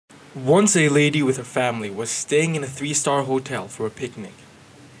Once a lady with her family was staying in a three-star hotel for a picnic.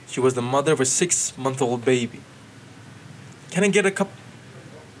 She was the mother of a 6-month-old baby. Can I get a cup?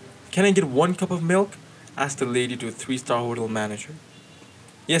 Can I get 1 cup of milk? Asked the lady to a three-star hotel manager.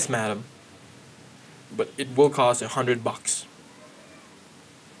 Yes, madam, but it will cost $100.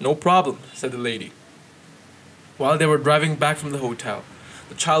 No problem, said the lady. While they were driving back from the hotel,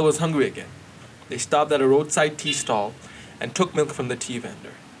 the child was hungry again. They stopped at a roadside tea stall and took milk from the tea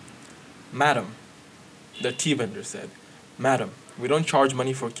vendor. Madam, the tea vendor said, Madam, we don't charge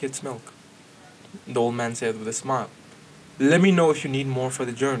money for kids' milk. The old man said with a smile, Let me know if you need more for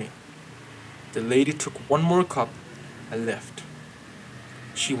the journey. The lady took one more cup and left.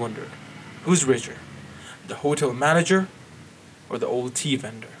 She wondered, who's richer, the hotel manager or the old tea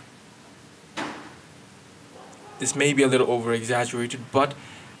vendor? This may be a little over exaggerated, but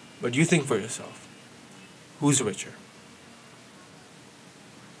you think for yourself. Who's richer?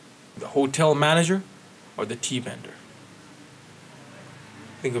 The hotel manager or the tea vendor?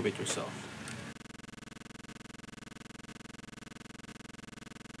 Think of it yourself.